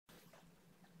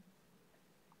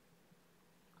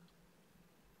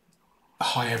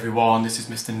Hi everyone, this is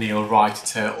Mr Neel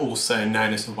Raithatha, also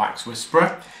known as the Wax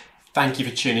Whisperer. Thank you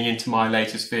for tuning into my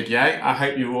latest video. I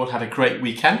hope you all had a great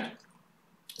weekend.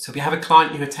 So we have a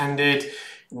client who attended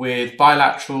with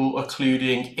bilateral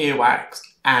occluding earwax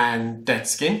and dead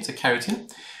skin, so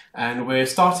keratin. And we're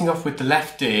starting off with the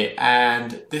left ear,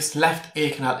 and this left ear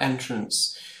canal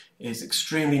entrance is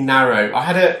extremely narrow. I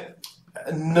had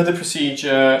another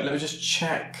procedure. Let me just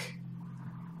check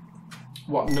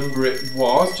what number it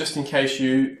was, just in case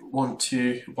you want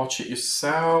to watch it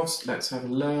yourselves. Let's have a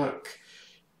look.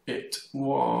 It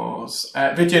was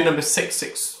video number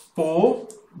 664,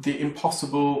 the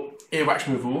impossible earwax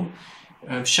removal,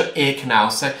 shut ear canal.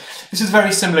 So this is a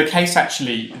very similar case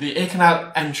actually. The ear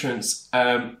canal entrance,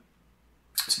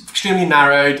 it's extremely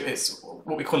narrowed. It's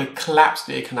what we call a collapsed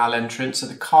ear canal entrance. So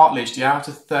the cartilage, the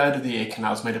outer third of the ear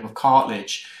canal is made up of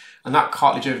cartilage, and that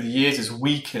cartilage over the years is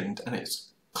weakened and it's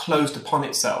closed upon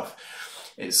itself.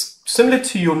 It's similar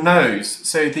to your nose.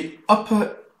 So the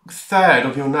upper third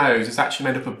of your nose is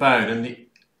actually made up of bone, and the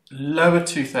lower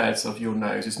 2/3 of your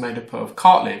nose is made up of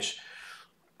cartilage.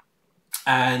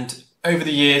 And over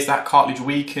the years that cartilage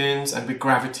weakens, and with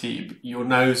gravity your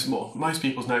nose, well, most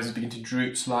people's noses begin to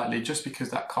droop slightly just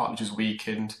because that cartilage is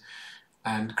weakened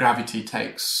and gravity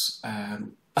takes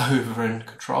over and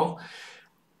control.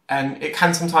 And it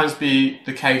can sometimes be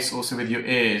the case also with your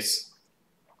ears.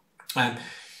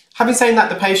 Having said that,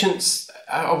 the patients,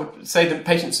 I would say the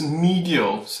patient's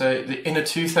medial, so the inner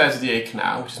 2/3 of the ear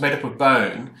canal, which is made up of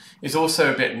bone, is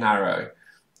also a bit narrow.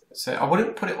 So I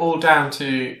wouldn't put it all down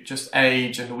to just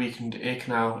age and a weakened ear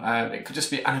canal. It could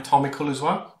just be anatomical as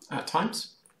well at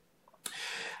times.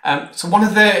 So one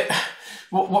of the,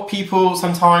 what people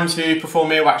sometimes who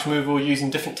perform earwax removal using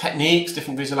different techniques,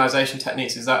 different visualization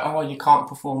techniques, is that, oh, you can't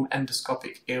perform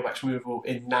endoscopic earwax removal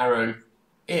in narrow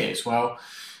ears. Well,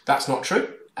 that's not true.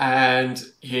 And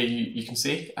here you can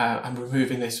see I'm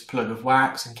removing this plug of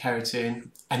wax and keratin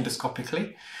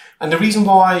endoscopically. And the reason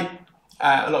why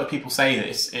a lot of people say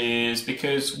this is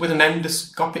because with an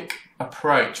endoscopic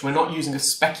approach, we're not using a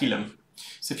speculum.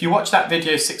 So if you watch that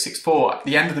video 664, at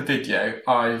the end of the video,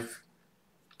 I've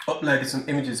uploaded some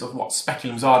images of what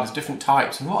speculums are. There's different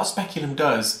types, and what a speculum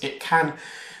does, it can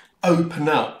open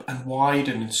up and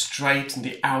widen and straighten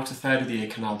the outer third of the ear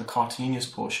canal, the cartilaginous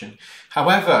portion.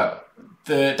 However,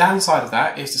 the downside of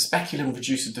that is the speculum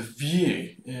reduces the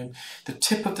view. The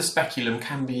tip of the speculum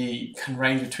can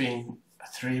range between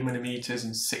 3mm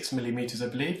and 6mm, I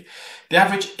believe. The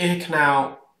average ear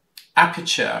canal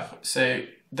aperture, so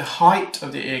the height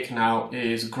of the ear canal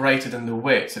is greater than the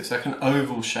width, so it's like an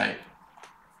oval shape.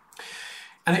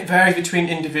 And it varies between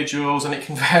individuals, and it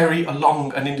can vary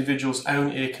along an individual's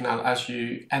own ear canal as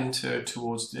you enter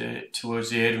towards the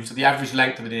eardrum. So the average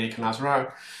length of an ear canal is around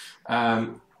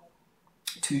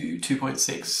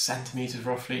 2.6 centimeters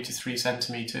roughly to 3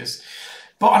 centimeters.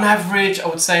 But on average, I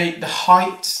would say the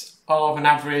height of an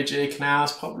average ear canal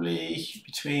is probably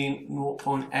between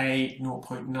 0.8,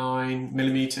 0.9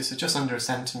 millimeters, so just under a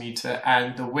centimeter,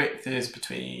 and the width is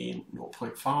between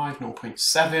 0.5,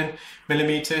 0.7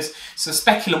 millimeters. So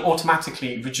speculum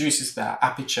automatically reduces that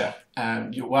aperture.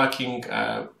 You're working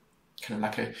kind of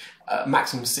like a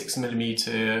maximum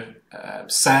 6mm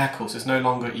circle, so it's no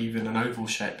longer even an oval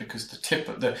shape, because the tip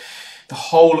of the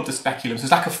whole of the speculum, so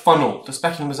it's like a funnel. The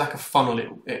speculum is like a funnel.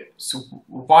 It's a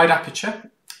wide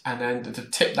aperture, and then the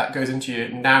tip that goes into you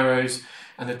narrows,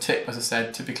 and the tip, as I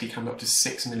said, typically can be up to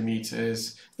 6mm.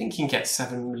 I think you can get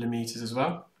 7mm as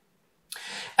well.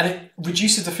 And it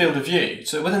reduces the field of view.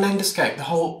 So with an endoscope,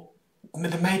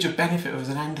 the major benefit of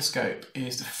an endoscope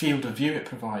is the field of view it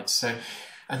provides. So,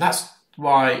 and that's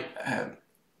why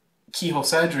keyhole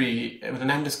surgery with an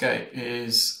endoscope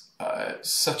is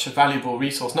such a valuable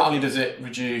resource. Not only does it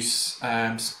reduce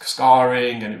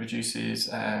scarring, and it reduces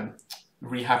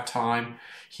rehab time,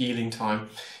 healing time,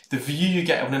 the view you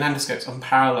get on an endoscope is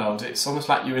unparalleled. It's almost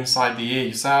like you're inside the ear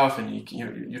yourself, and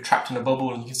you're trapped in a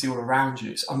bubble and you can see all around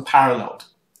you. It's unparalleled.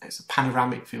 It's a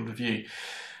panoramic field of view.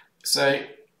 So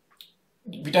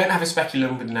we don't have a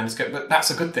speculum with an endoscope, but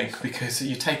that's a good thing, because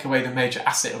you take away the major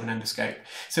asset of an endoscope.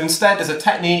 So instead, there's a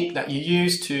technique that you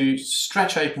use to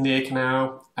stretch open the ear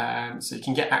canal so you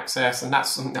can get access, and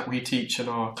that's something that we teach in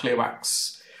our clear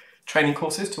wax training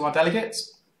courses to our delegates.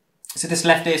 So this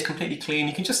left ear is completely clean.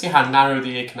 You can just see how narrow the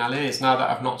ear canal is. Now that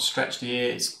I've not stretched the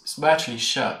ear, it's virtually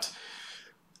shut.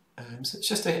 So it's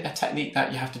just a technique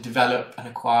that you have to develop and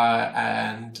acquire,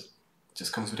 and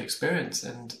just comes with experience,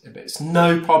 and it's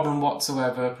no problem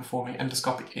whatsoever performing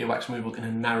endoscopic earwax removal in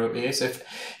a narrow ear. So if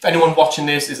anyone watching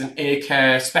this is an ear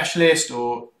care specialist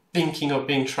or thinking of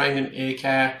being trained in ear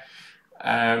care,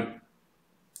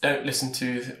 don't listen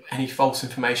to any false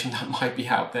information that might be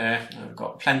out there. I've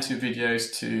got plenty of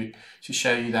videos to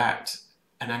show you that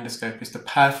an endoscope is the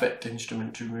perfect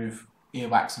instrument to remove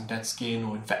earwax and dead skin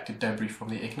or infected debris from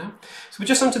the ear canal. So we're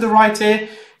just onto the right ear.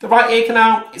 The right ear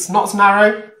canal, it's not as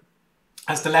narrow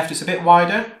as the left, it's a bit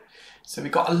wider. So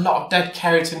we've got a lot of dead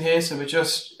keratin here, so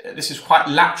this is quite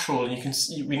lateral, and you can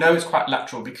see, we know it's quite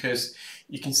lateral because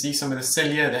you can see some of the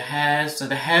cilia, the hairs, so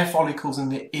the hair follicles in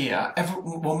the ear.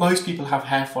 Well, most people have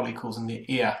hair follicles in the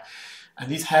ear, and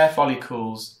these hair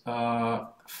follicles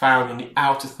are found in the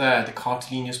outer third, the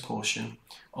cartilaginous portion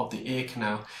of the ear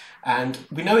canal. And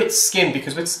we know it's skin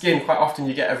because with skin, quite often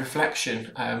you get a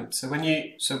reflection. So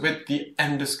with the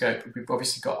endoscope, we've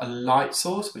obviously got a light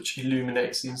source which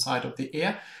illuminates the inside of the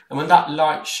ear. And when that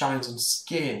light shines on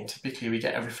skin, typically we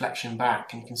get a reflection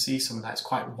back, and you can see some of that, it's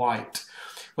quite white.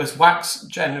 Whereas wax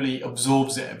generally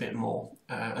absorbs it a bit more,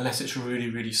 unless it's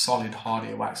really, really solid, hard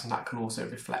earwax, and that can also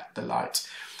reflect the light.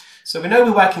 So we know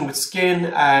we're working with skin,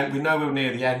 and we know we're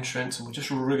near the entrance, and we're just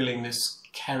wriggling this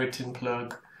keratin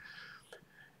plug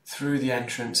through the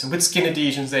entrance. And with skin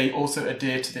adhesions, they also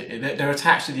adhere to they're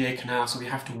attached to the ear canal, so we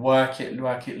have to work it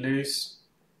loose.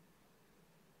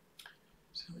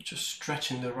 So we're just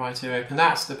stretching the right ear open.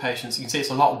 That's the patient. So you can see it's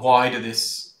a lot wider,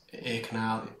 this ear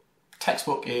canal.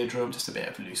 Textbook eardrum, just a bit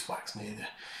of loose wax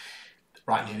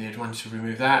right near the eardrum. I need to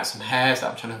remove that. Some hairs that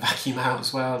I'm trying to vacuum out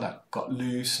as well that got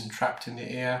loose and trapped in the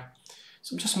ear.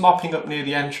 So I'm just mopping up near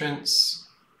the entrance.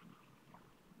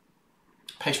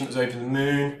 Patient was over the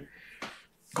moon.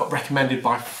 Got recommended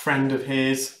by a friend of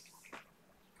his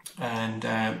and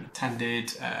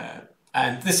attended.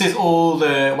 And this is all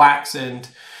the wax and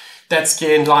dead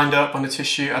skin lined up on the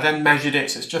tissue. I then measured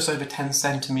it, so it's just over 10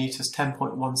 centimetres,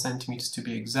 10.1 centimetres to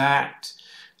be exact.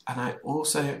 And I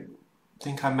also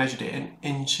think I measured it in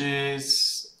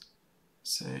inches,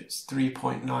 so it's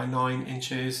 3.99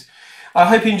 inches. I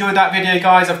hope you enjoyed that video,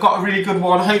 guys. I've got a really good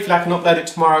one. Hopefully I can upload it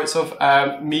tomorrow. It's of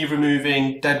me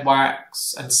removing dead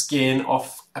wax and skin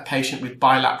off a patient with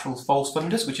bilateral false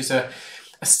fundus, which is a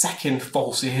second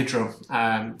false eardrum.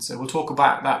 So we'll talk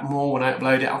about that more when I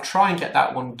upload it. I'll try and get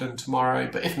that one done tomorrow,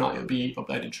 but if not, it'll be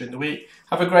uploaded during the week.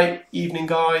 Have a great evening,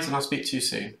 guys, and I'll speak to you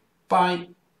soon. Bye.